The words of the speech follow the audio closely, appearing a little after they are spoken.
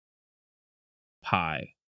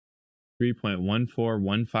pie.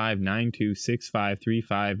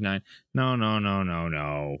 3.141592653559.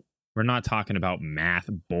 No. We're not talking about math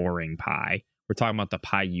boring pie. We're talking about the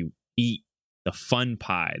pie you eat, the fun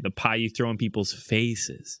pie, the pie you throw in people's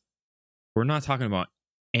faces. We're not talking about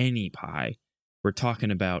any pie. We're talking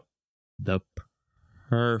about the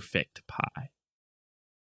perfect pie.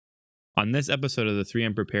 On this episode of the Three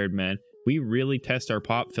Unprepared Men, we really test our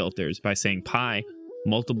pop filters by saying pie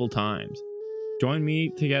multiple times. Join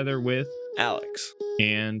me together with Alex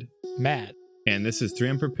and Matt. And this is Three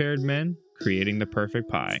Unprepared Men creating the perfect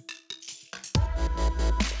pie.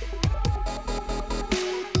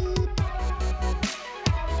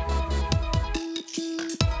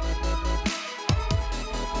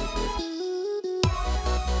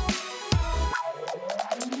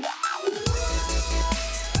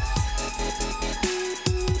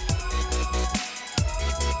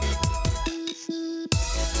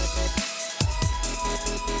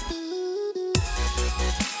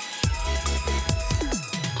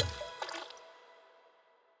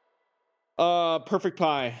 Perfect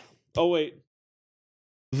pie. Oh wait,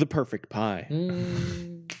 the perfect pie.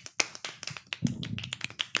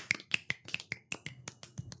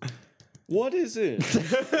 What is it?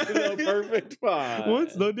 The perfect pie.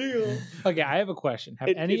 What's the deal? Okay, I have a question. Have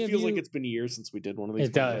It any feels of you? like it's been years since we did one of these.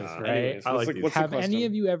 It does, podcasts. right? Anyways, I like what's these. what's the Have any question?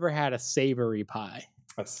 of you ever had a savory pie?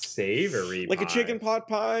 A savory Like pie. a chicken pot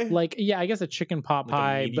pie? Like, yeah, I guess a chicken pot Like a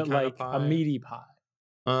pie, meaty but kind of like pie? a meaty pie.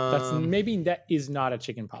 That's maybe that is not a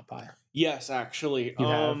chicken pot pie. Yes, actually. You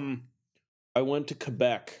have? I went to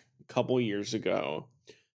Quebec a couple years ago,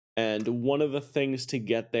 and one of the things to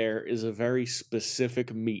get there is a very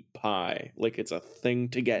specific meat pie. Like it's a thing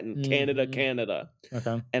to get in Mhm. Canada.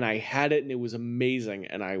 Okay. And I had it and it was amazing.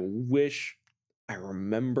 And I wish I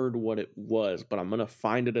remembered what it was, but I'm gonna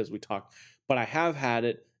find it as we talk. But I have had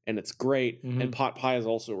it and it's great. Mhm. And pot pie is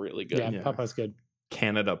also really good. Yeah, Yeah. pot pie's good.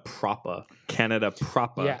 Canada proper.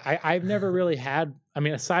 Yeah, I've never really had. I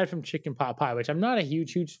mean, aside from chicken pot pie, which I'm not a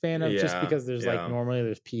huge fan of, just Yeah, because there's yeah. like normally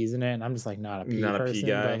there's peas in it, and I'm just like not a pea Not a pea person.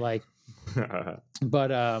 guy. But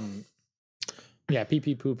like, yeah, pee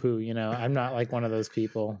pee poo poo. You know, I'm not like one of those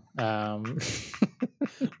people.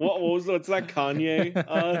 What's that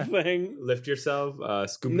Kanye thing? Lift yourself,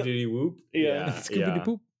 scoop diddy whoop. Yeah. Scoopity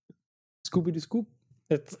poop, scoopity scoop.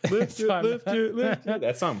 It's Lift so I'm- it.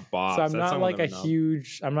 That song bops. So I'm That not song like will a never know.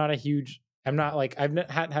 huge. I'm not a huge. I'm not like hadn't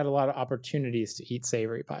had a lot of opportunities to eat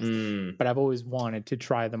savory pies, Mm. but I've always wanted to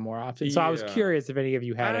try them more often. So I was Yeah. curious if any of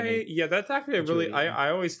you had any. Yeah, that's actually a That you really. would eat. I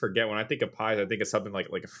always forget when I think of pies. I think of something like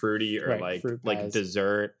a fruity or Right, fruit like pies.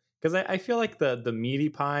 dessert. Because I feel like the meaty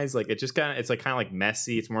pies, like it just it's like kind of like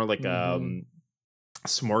messy. It's more like Mhm.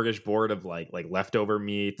 smorgasbord of like leftover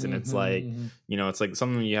meats, and it's like, Mhm. you know, it's like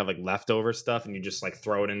something you have like leftover stuff and you just like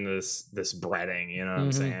throw it into this breading, you know what I'm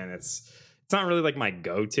Mhm. saying? It's not really like my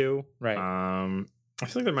go-to. Right. I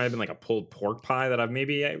feel like there might have been like a pulled pork pie that I've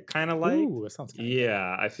maybe kind of liked. Ooh, that sounds kind of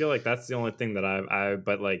Yeah, I feel like that's the only thing that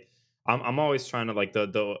but like I'm always trying to like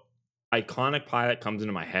the iconic pie that comes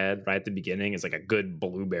into my head right at the beginning is like a good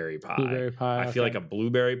blueberry pie. Blueberry pie. I feel like a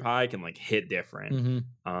blueberry pie can like hit different.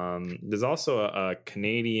 Mm-hmm. There's also a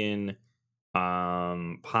Canadian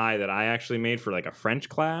pie that I actually made for like a French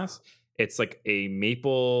class. It's like a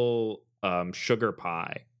maple sugar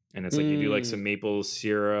pie, and it's like you do like some maple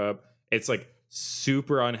syrup. It's like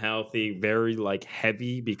super unhealthy, very like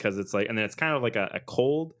heavy because it's like, and then it's kind of like a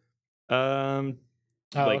cold like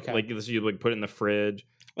you like put it in the fridge.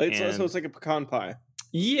 So And- it's like a pecan pie.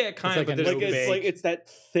 Yeah, kind like of. a But no there's It's no like bake. it's that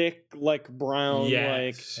thick, like brown,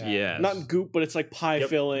 Yes, like- yes. not goop, but it's like pie Yep.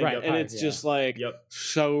 filling, Right, and pie, it's yeah. just like Yep.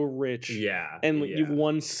 so rich. Yeah, And yeah. you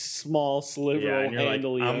one small sliver Yeah, will and you're like,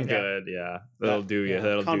 handle you. I'm good. Yeah, that'll do you.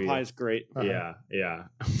 That'll Pecan do pie you. is great. Yeah, yeah.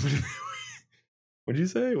 What'd you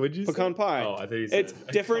say? Pecan pie. Oh, I thought you said It's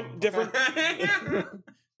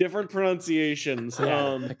different pronunciations.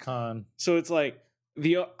 Yeah, pecan. So it's like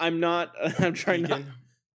I'm trying not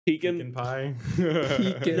pecan. pie.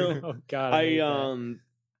 Pecan. No. Oh God. I hate that.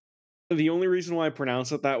 The only reason why I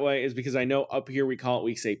pronounce it that way is because I know up here we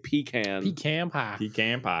say pecan, Pecan pie.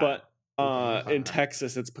 Pecan pie. but Pecan pie. in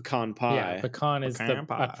Texas it's pecan pie. Yeah, pecan is Pecan a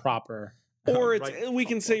pie. proper. Or it's Right. we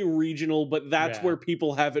can say regional, but that's Yeah. where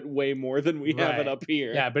people have it way more than we have it Right. up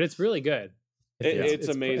here. Yeah, but it's really good. It's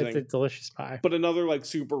amazing. It's a delicious pie. But another like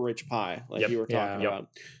super rich pie, like Yep. you were Yeah. talking Yep.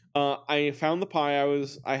 about. I found the pie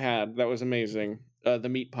I had that was amazing. The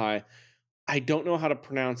meat pie. I don't know how to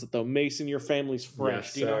pronounce it though. Mason, your family's French.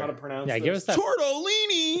 Yes, Do you know sir. how to pronounce Yeah, this? give us that.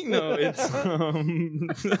 tortellini. No, it's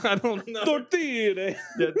I don't know. Tortilla.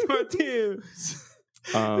 Yeah, tortillas.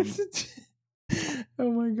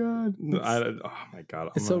 Oh my god! Oh my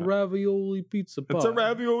god! It's a ravioli pizza pie. It's a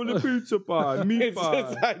ravioli pizza pie. Meat It's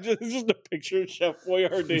pie. just a picture of Chef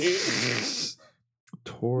Boyardee.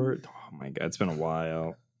 Tort. Oh my god! It's been a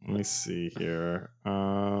while. Let me see here.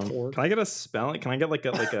 Can I get a spelling? Can I get like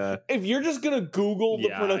a? If you're just gonna Google the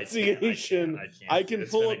pronunciation, I can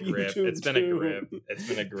pull up YouTube. It's been a grip. It's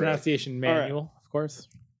been a grip. Pronunciation manual, of course.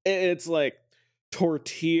 It's like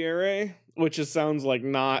tortiere, which sounds like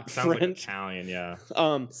not Sounds like French. Italian, yeah.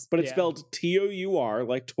 But it's spelled T-O-U-R,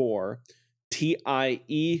 like Tor,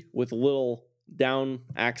 T-I-E with a little down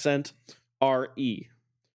accent, R-E.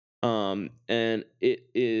 And it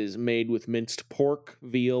is made with minced pork,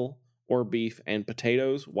 veal, or beef, and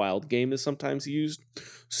potatoes. Wild game is sometimes used.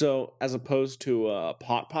 So as opposed to a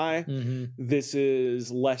pot pie, this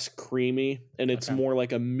is less creamy, and it's more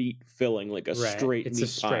like a meat filling, like a straight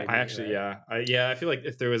meat pie. I actually, I feel like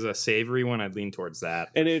if there was a savory one, I'd lean towards that.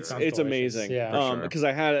 And it's amazing. Yeah, because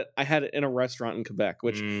I had it in a restaurant in Quebec.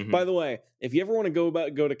 Which, by the way, if you ever want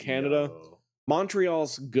to go to Canada,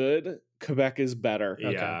 Montreal's good. Quebec is better.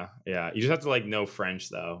 Yeah, yeah. You just have to like know French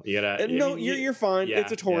though. You gotta. You're fine. Yeah,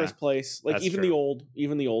 it's a tourist place. Like That's even true.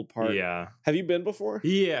 the old part. Yeah. Have you been before?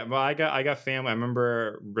 Yeah. Well, I got family. I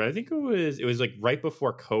remember. I think it was like right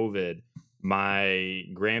before COVID. My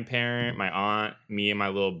grandparent, my aunt, me, and my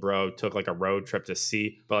little bro took like a road trip to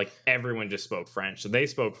see, but like everyone just spoke French, so they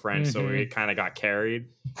spoke French, so we kind of got carried.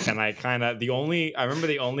 And I remember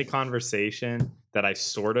the only conversation that I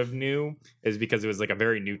sort of knew is because it was like a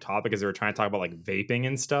very new topic, because they were trying to talk about like vaping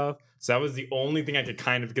and stuff. So that was the only thing I could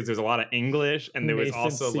kind of, because there's a lot of English, and there was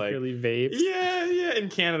also like vapes. Yeah, in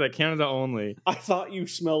Canada only. I thought you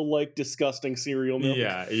smelled like disgusting cereal milk.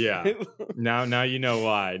 Yeah. Now you know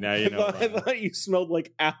why. I thought you smelled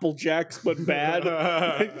like Apple Jacks, but bad.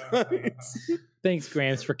 Thanks,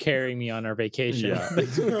 Gramps, for carrying me on our vacation. Yeah.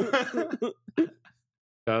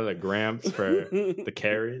 Shout out to Gramps for the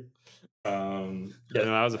carry. That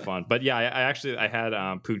was a fun. But yeah, I had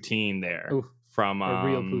poutine there. Ooh, from a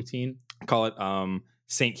real poutine. Call it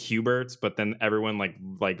St. Hubert's, but then everyone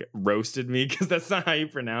like roasted me because that's not how you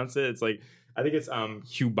pronounce it. It's like I think it's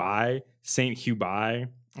Hubai, St. Hubai.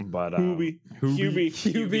 But Hubie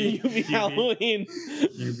Halloween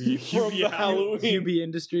from the Halloween Hubie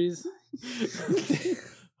Industries.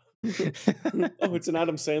 Oh, it's an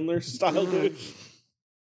Adam Sandler style, dude.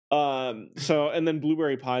 So and then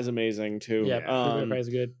blueberry pie is amazing too. Yeah, blueberry pie is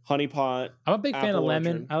good. Honey pot. I'm a big fan of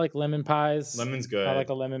lemon. Orchard. I like lemon pies. Lemon's good. I like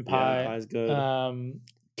a lemon pie. Yeah, pie's good.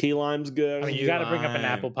 Key lime's good. I mean, you got to bring up an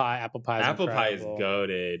apple pie. Apple pie is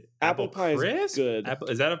goated. Apple pie is good.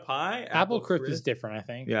 Is that a pie? Apple crisp is different, I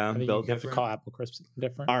think. Yeah, I think you have to call apple crisp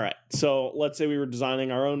different. All right. So let's say we were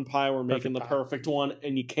designing our own pie. We're making the perfect one,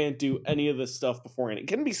 and you can't do any of this stuff beforehand. It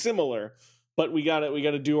can be similar, but we got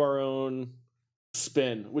to do our own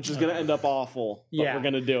spin, which is going to end up awful. But we're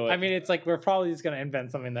going to do it. I mean, it's like we're probably just going to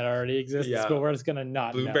invent something that already exists, but we're just going to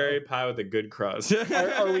not blueberry pie with a good crust.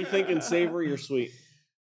 Are we thinking savory or sweet?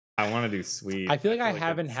 I want to do sweet. I feel like I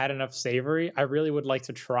haven't had enough savory. I really would like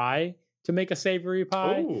to try to make a savory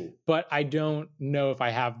pie, but I don't know if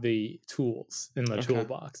I have the tools in the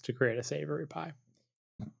toolbox to create a savory pie.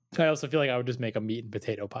 I also feel like I would just make a meat and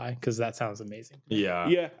potato pie because that sounds amazing.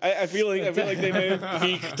 Yeah. I feel like they may have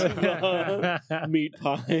peaked the meat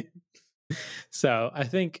pie. So I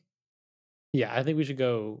think we should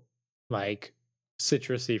go like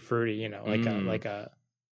citrusy, fruity, like a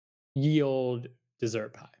ye old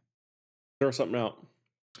dessert pie. Throw something out.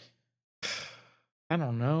 I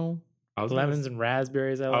don't know. Lemons and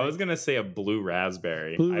raspberries. I was gonna say a blue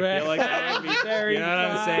raspberry. Blue I feel like that would be, you know what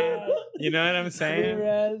I'm saying? You know what I'm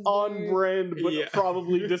saying? On brand, but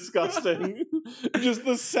probably disgusting. Just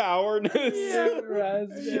the sourness.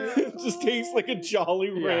 It just tastes like a Jolly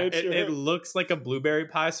Rancher. It looks like a blueberry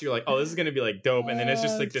pie, so you're like, oh, this is gonna be like dope, and then it's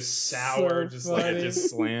just like this sour, like it just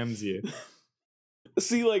slams you.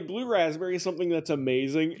 See, like blue raspberry is something that's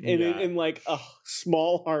amazing in like a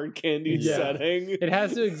small hard candy setting. It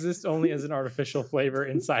has to exist only as an artificial flavor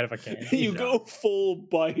inside of a candy. You go full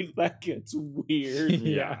bite, that gets weird.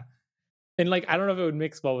 Yeah. And like, I don't know if it would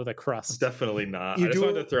mix well with a crust. Definitely not. I just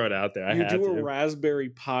wanted to throw it out there. You do a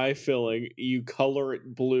raspberry pie filling, you color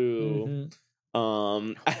it blue.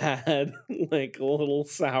 Add like a little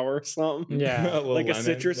sour something, like a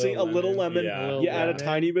citrusy, a little lemon. You add a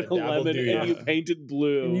tiny bit of lemon, and you paint it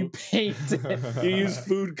blue. And you paint it. You use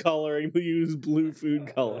food coloring. You use blue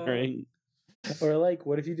food coloring. Or like,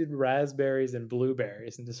 what if you did raspberries and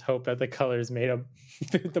blueberries and just hope that the colors made them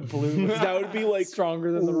the blue? That would be like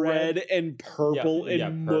stronger than the red and purple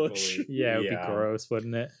and mush. Yeah, it would be gross,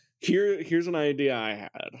 wouldn't it? Here's an idea I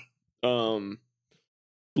had.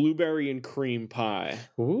 blueberry and cream pie.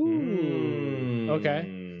 Ooh.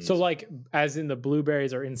 Okay. So like, as in the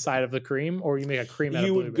blueberries are inside of the cream, or you make a cream out of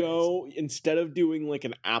You blueberries? would go, instead of doing like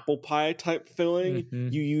an apple pie type filling,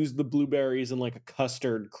 Mhm. you use the blueberries in like a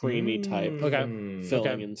custard creamy type Okay. filling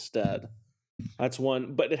Okay. instead. That's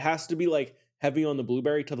one, but it has to be like heavy on the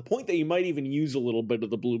blueberry to the point that you might even use a little bit of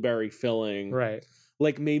the blueberry filling. Right.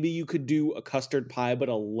 Like maybe you could do a custard pie, but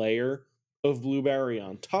a layer of blueberry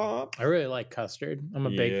on top. I really like custard. I'm a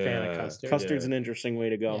big fan of Yeah. custard. Custard's an interesting way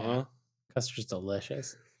to go, Yeah. huh? Custard's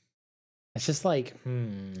delicious. It's just like,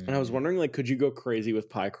 And I was wondering, like, could you go crazy with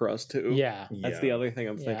pie crust too? Yeah. That's the other thing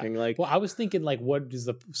I'm Yeah. thinking. Like, Well, I was thinking like, what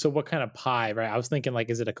kind of pie, right? I was thinking like,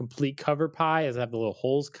 is it a complete cover pie? Does it have the little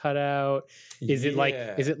holes cut out? Is it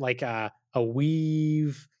like a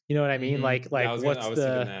weave? You know what I mean? Mhm. Like I was what's thinking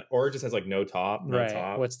the that. Or it just has like no top, no right?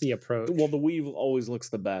 top. What's the approach? well, the weave always looks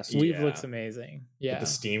the best. weave Yeah. looks amazing. Yeah. With the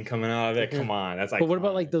steam coming out of it. Come on, that's like. But what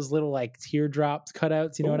about like those little like teardrops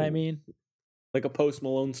cutouts? You know what I Ooh. mean? Like a Post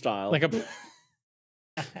Malone style. Like a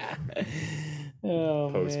oh,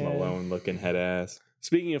 Post man. Malone looking head ass?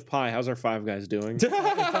 Speaking of pie, how's our Five Guys doing? It's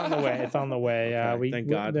on the way. It's on the way. Okay, thank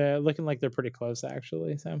God. They're looking like they're pretty close,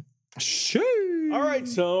 actually. So All right,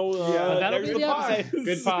 so But that'll there's be the the pie. episode.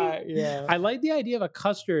 Good pie. Yeah. I like the idea of a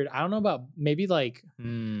custard. I don't know about maybe like,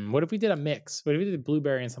 what if we did a mix? What if we did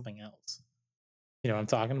blueberry and something else? You know what I'm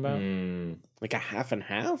talking about? Like a half and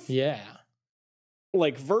half? Yeah,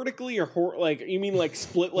 Like vertically or like you mean like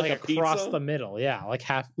split like, a across pizza? the middle. Yeah, like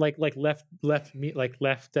half, like left meat, like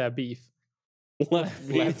left beef. left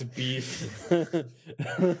beef. Left beef.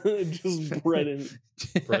 Just bread and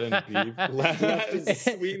Bread and beef. Left is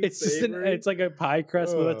sweet and It's just savory. it's like a pie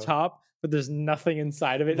crust with a Ugh. top, but the's nothing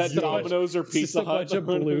inside of it. that It's just a bunch- Domino's or it's just Pizza a bunch Hut of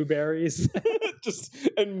blueberries. just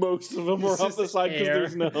and most of them are It's off the just side because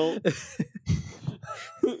there's no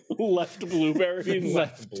left blueberries.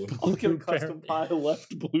 Left I'll get a blueberry. custom pie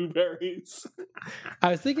left blueberries. I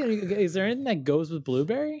was thinking, is there anything that goes with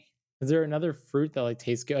blueberry? Is there another fruit that like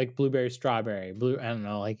tastes good, like blueberry, strawberry, blue? I don't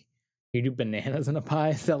know. Like you do bananas in a pie.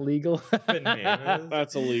 Is that legal? Bananas?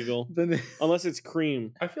 That's illegal Banana unless it's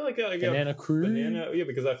cream. I feel like banana cream. banana. Yeah,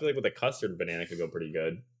 because I feel like with a custard, banana could go pretty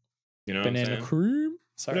good. You know, what I'm Banana saying? cream.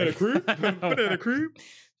 Sorry. Banana cream. Banana cream.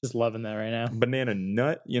 Just loving that right now. Banana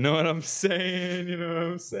nut. You know what I'm saying? You know what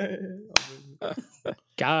I'm saying?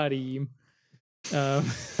 Got him.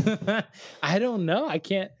 I don't know. I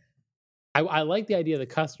can't. I like the idea of the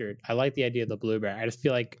custard. I like the idea of the blueberry. I just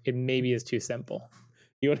feel like it maybe is too simple.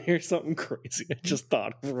 You want to hear something crazy? I just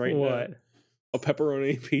thought of right What? now. A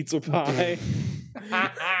pepperoni pizza pie.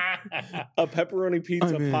 A pepperoni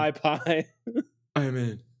pizza I'm in. pie. I'm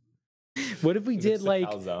in. What if we did like?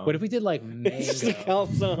 What if we did like mango? It's just a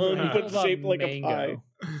calzone, What but about shaped like a mango?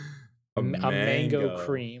 pie. A mango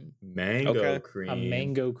cream. Mango Okay. cream. A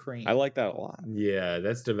mango cream. I like that a lot. Yeah,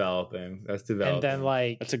 that's developing. That's developing. And then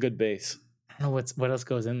like That's a good base. I don't know what else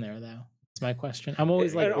goes in there though. That's my question. I'm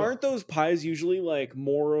always like, and aren't those pies usually like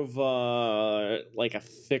more of like a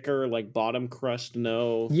thicker like bottom crust?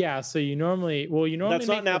 No, yeah. So you normally that's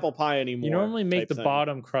not an make apple pie anymore. You normally make type the thing.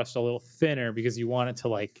 bottom crust a little thinner because you want it to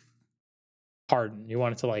like harden. You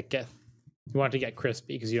want it to like get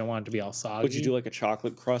crispy because you don't want it to be all soggy. Would you do like a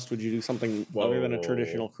chocolate crust? Would you do something other than a Whoa.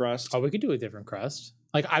 traditional crust? Oh, we could do a different crust.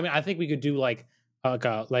 Like I mean, I think we could do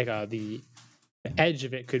the edge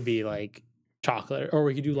of it could be like chocolate, or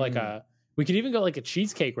we could do like we could even go like a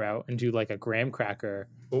cheesecake route and do like a graham cracker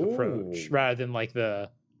approach Ooh. rather than like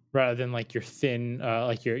your thin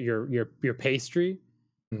like your pastry.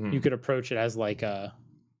 Mhm. You could approach it as like a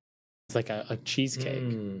cheesecake.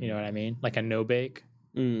 You know what I mean? Like a no bake.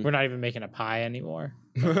 Mm. We're not even making a pie anymore.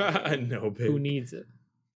 No, babe. Who needs it?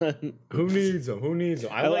 Who needs them? Who needs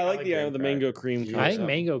them? I like the graham mango crackers. cream. Yeah. I think concept.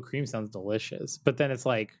 mango cream sounds delicious, but then it's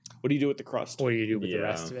like, What do you do with the crust? what do you do with the Yeah.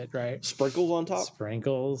 rest of it, right? Sprinkles on top?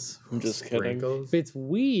 Sprinkles. I'm just kidding. Sprinkles? If it's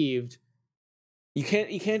weaved, You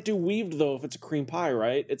can't do weaved though if it's a cream pie,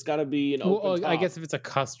 right? It's got to be an open top. I guess if it's a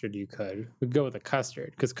custard, you could. We'd go with a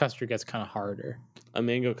custard because custard gets kind of harder. a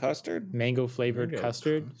mango custard, Mango flavored Mango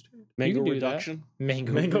custard. mango can do that. reduction,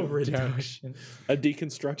 Mango reduction. a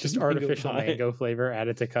deconstructed Just artificial pie. mango flavor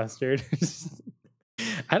added to custard.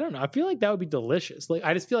 I don't know. I feel like that would be delicious. Like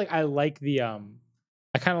I just feel like I like the I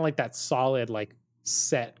kind of like that solid like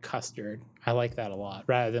set custard. I like that a lot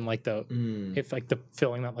rather than like the if like the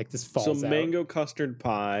filling that like this falls So out. mango custard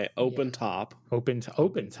pie, open Yeah. top, open top.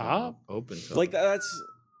 Open top. like that's.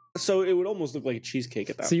 So it would almost look like a cheesecake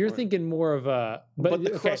at that. So you're point. thinking more of a but the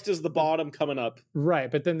okay, crust is the bottom coming up.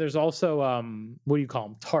 right? But then there's also what do you call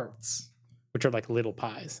them? Tarts. which are like little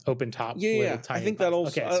pies, open top. Yeah, little, yeah. I tiny think pies. that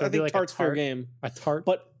also. Okay, I it'd be think like tart's a fair tart, game, a tart.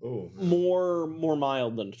 but Ooh. more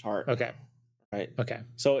mild than a tart. Okay, Right. okay,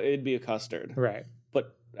 So it'd be a custard, right.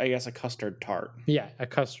 but I guess a custard tart. Yeah, a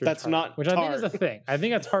custard. That's tart, not which I think is a tart. thing. I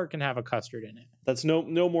think a tart can have a custard in it. That's no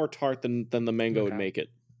more tart than the mango would Okay. make it.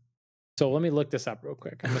 So let me look this up real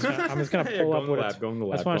quick. I'm just gonna Yeah, pull go up in the what lab, it's. go in the I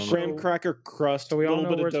lab. just wanna go in the show- lab. Graham cracker crust. So we all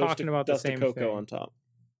little know bit we're of dust talking of, about the dust of same cocoa thing. on top.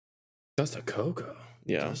 Just a cocoa.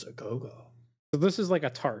 Yeah. Just a cocoa. So this is like a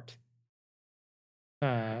tart.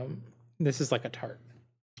 This is like a tart.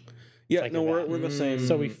 Yeah, like no, that. we're the same.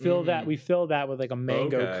 So we fill that with like a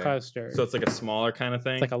mango Okay. custard. So it's like a smaller kind of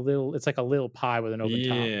thing. It's like a little pie with an open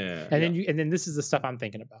top. yeah. And then this is the stuff I'm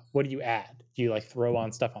thinking about. What do you add? Do you like throw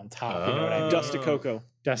on stuff on top? You know what I mean? Dust of cocoa.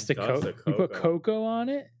 Dust of Dust cocoa. of You put cocoa. cocoa on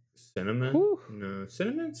it? Cinnamon? Whew. No.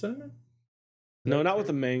 Cinnamon? No, not with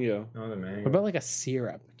the mango. No, the mango. What about like a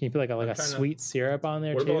syrup? Can you put like a I'm trying to- sweet syrup on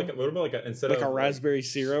there what too? about like a instead Like of a raspberry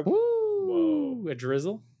syrup. Woo! A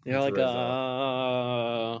drizzle? Yeah, like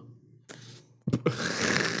Drizzle.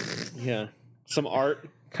 yeah, some art.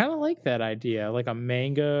 Kind of like that idea. Like a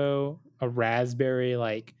mango, a raspberry,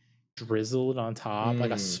 like drizzled on top,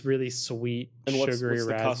 like a really sweet, And what's sugary the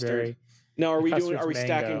raspberry. custard? Now, are we custard's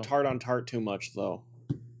stacking mango. tart on tart too much though?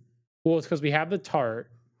 Well, it's because we have the tart,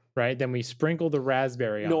 right? Then we sprinkle the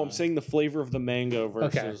raspberry on. No, I'm it. saying the flavor of the mango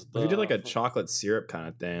versus Okay. the If you did like a chocolate syrup kind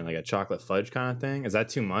of thing, like a chocolate fudge kind of thing, is that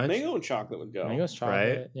too much? mango and chocolate would go. Mango's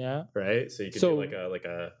chocolate, yeah. Right? So you could So- do like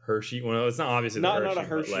a Hershey. Well, it's not obviously Not the a Hershey,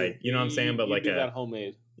 Hershey. but like you know what I'm saying, but You like do a that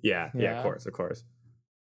homemade. yeah, Yeah. of course.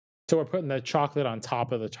 So we're putting the chocolate on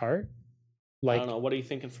top of the tart. I Like, don't know. What are you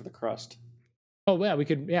thinking for the crust? oh yeah, we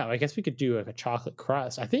could. Yeah, I guess we could do like a chocolate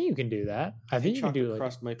crust. I think you can do that. I think you can chocolate do like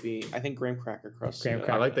crust might be. I think graham cracker crust. Graham yeah. I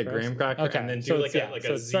cracker. like the first. graham cracker, Okay, and then so do it's- like yeah, a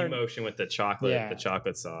so it's Z starting- motion with the chocolate, Yeah. the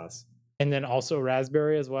chocolate sauce. and then also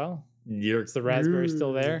raspberry as well. You're Is the raspberry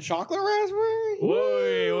still there? Chocolate raspberry.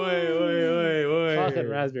 Wait. Chocolate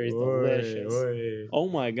raspberry is delicious. Oh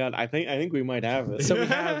my god! I think we might have it. So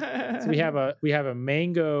we have a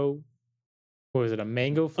mango. What was it? A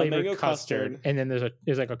mango flavored mango custard, custard. and then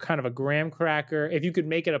there's like a kind of a graham cracker. If you could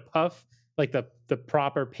make it a puff, like the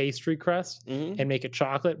proper pastry crust, Mhm. and make it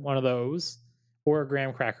chocolate, one of those, or a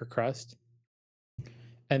graham cracker crust,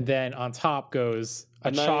 and then on top goes a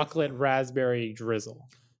And then- chocolate raspberry drizzle.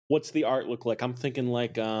 What's the art look like? I'm thinking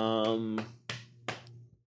like a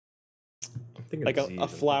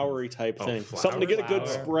flowery type Oh, thing, flower? something to get a good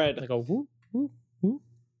Flower. spread. Like a whoop whoop whoop,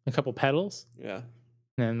 a couple petals, Yeah.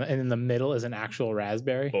 and in the middle is an actual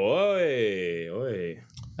raspberry. Oi.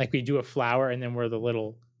 Like we do a flower, and then we're the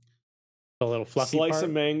little fluffy Slice part.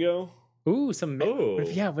 of mango. Ooh, Ooh.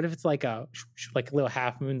 What if it's like like little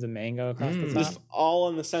half moons of mango across the top? Just all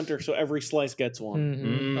in the center, so every slice gets one.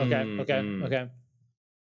 Mhm. Okay. Mm. Okay.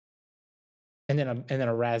 And then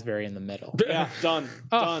a raspberry in the middle. Yeah, done.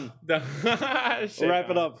 Oh. Done. We'll wrap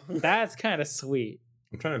it up. That's kind of sweet.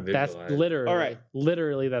 I'm trying to That's visualize. literally All right.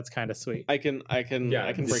 Literally, that's kind of sweet. I can Yeah,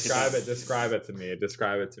 I can break it describe down. it. Describe it to me.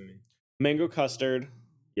 Describe it to me. Mango custard.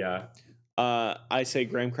 Yeah. I say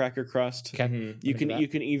graham cracker crust. Okay. Mhm. You Into can that. you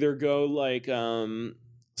can either go like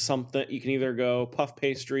something. You can either go puff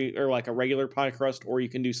pastry or like a regular pie crust, or you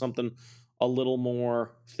can do something a little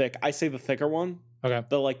more thick. I say the thicker one, Okay.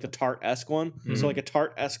 the tart-esque one. Mhm. So like a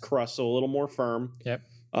tart-esque crust, so a little more firm. Yep.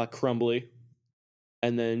 Crumbly.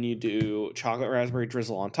 And then you do chocolate raspberry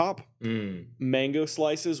drizzle on top. Mango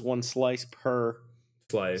slices, one slice per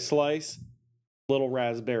slice. Little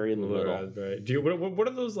raspberry in the middle. Raspberry. Do you what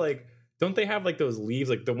are those like? Don't they have like those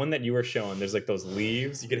leaves? Like the one that you were showing, there's like those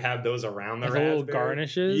leaves. You could have those around the Like little raspberry.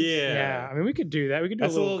 garnishes. Yeah. Yeah. I mean, we could do that. We could do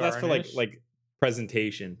That's a little. that's for garnish. like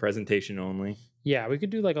presentation only. Yeah, we could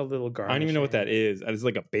do like a little garnish. I don't even know what that is. It's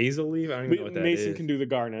like a basil leaf. I don't even know what that is. Mason can do the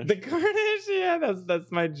garnish. The garnish, yeah,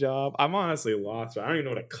 that's my job. I'm honestly lost. I don't even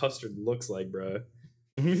know what a custard looks like, bro.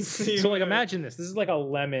 Let me see. So like, imagine this. This is like a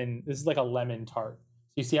lemon. This is like a lemon tart.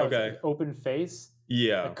 You see how it's Okay. like open face?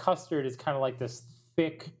 Yeah. The custard is kind of like this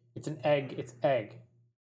thick. It's an egg. It's egg.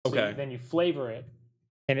 So Okay. then you flavor it,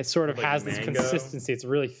 and it sort of Like has this mango? consistency. It's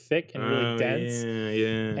really thick and really dense.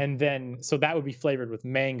 Yeah. And then so that would be flavored with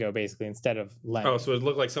mango basically instead of lemon. Oh, so it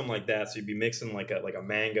looked like something like that. So you'd be mixing like a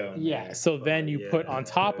mango. in Yeah. there. So then Oh, you put on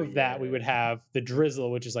top of that, we yeah. would have the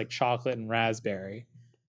drizzle, which is like chocolate and raspberry.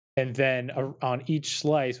 And then on each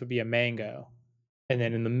slice would be a mango. And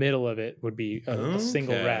then in the middle of it would be a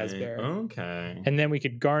single Okay, raspberry. Okay. And then we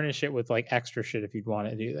could garnish it with like extra shit if you'd want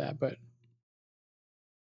to do that. But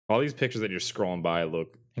All these pictures that you're scrolling by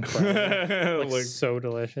look incredible. look So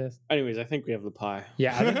delicious. Anyways, I think we have the pie.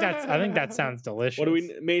 Yeah, I think that sounds delicious. What do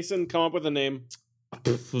we, Mason? Come up with a name.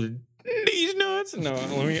 these nuts. what? No,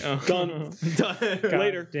 let me. Done. Done. God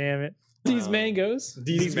Later. damn it. These Um, mangoes.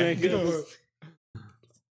 These mangoes.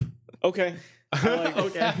 Okay. I like it.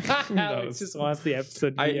 Okay. Alex just wants the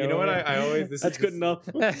episode. To be You know what? over. I always. This That's is, good enough.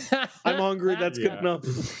 I'm hungry. That's good Yeah.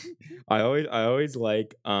 enough. I always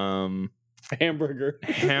like Hamburger.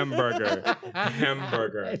 hamburger.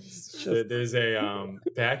 Hamburger. It's just- There's a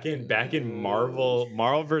back in Marvel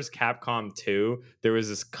vs. Capcom 2, there was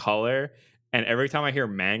this color, and every time I hear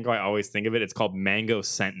mango, I always think of it. It's called Mango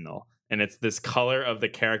Sentinel, and it's this color of the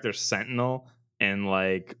character Sentinel, and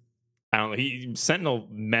like I don't know, Sentinel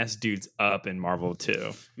messed dudes up in Marvel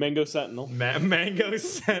 2. Mango Sentinel. Mango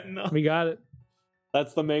Sentinel. we got it.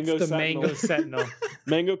 That's the Mango It's the Sentinel. mango sentinel.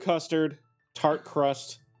 Mango custard, tart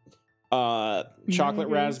crust, chocolate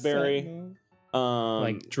raspberry,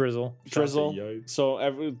 Like drizzle. drizzle. Yikes. So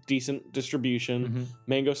every decent distribution. Mhm.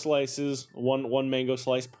 Mango slices, one mango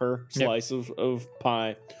slice per Yep. slice of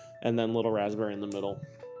pie, and then little raspberry in the middle.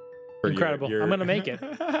 Incredible. I'm gonna make it.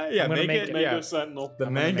 Yeah, I'm gonna make it. Mango Yeah. Sentinel. The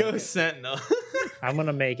I'm gonna Mango make it. Sentinel. I'm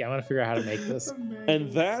gonna make it. I'm gonna figure out how to make this.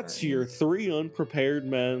 And that's your 3 Unprepared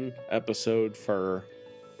Men episode for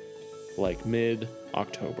like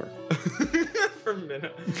mid-October. For a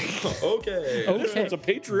minute. Okay. Okay. This one's a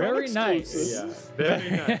Patreon Very nice. exclusive. Yeah. Very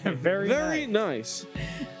nice. Very, Very nice.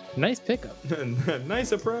 nice. Nice pickup.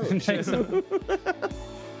 Nice approach. Nice. All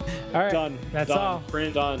right. Done. That's Done. all.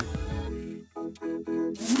 Print. Done.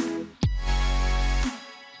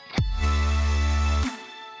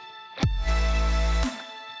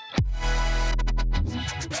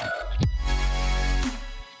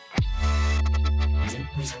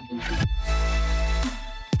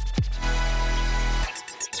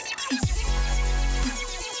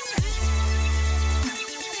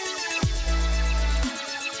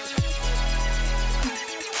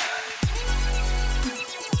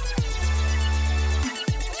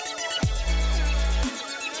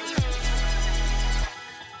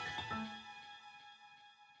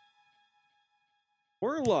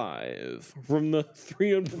 We're live from the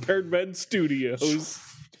 3 Unprepared Men studios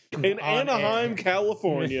in On Anaheim, air.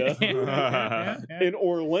 California. In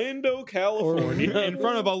Orlando, California. In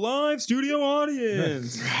front of a live studio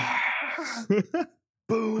audience.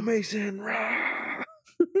 Boo Mason.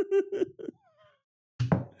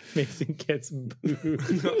 Mason gets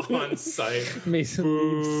booed. On site. Mason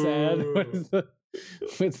leaves sad.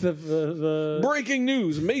 What's the Breaking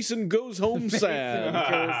news: Mason goes home Mason sad. goes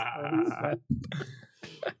home sad.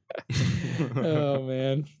 Oh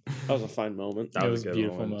man. That was a fine moment. It was a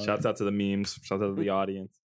beautiful moment. Shouts out to the memes. Shouts out to the audience.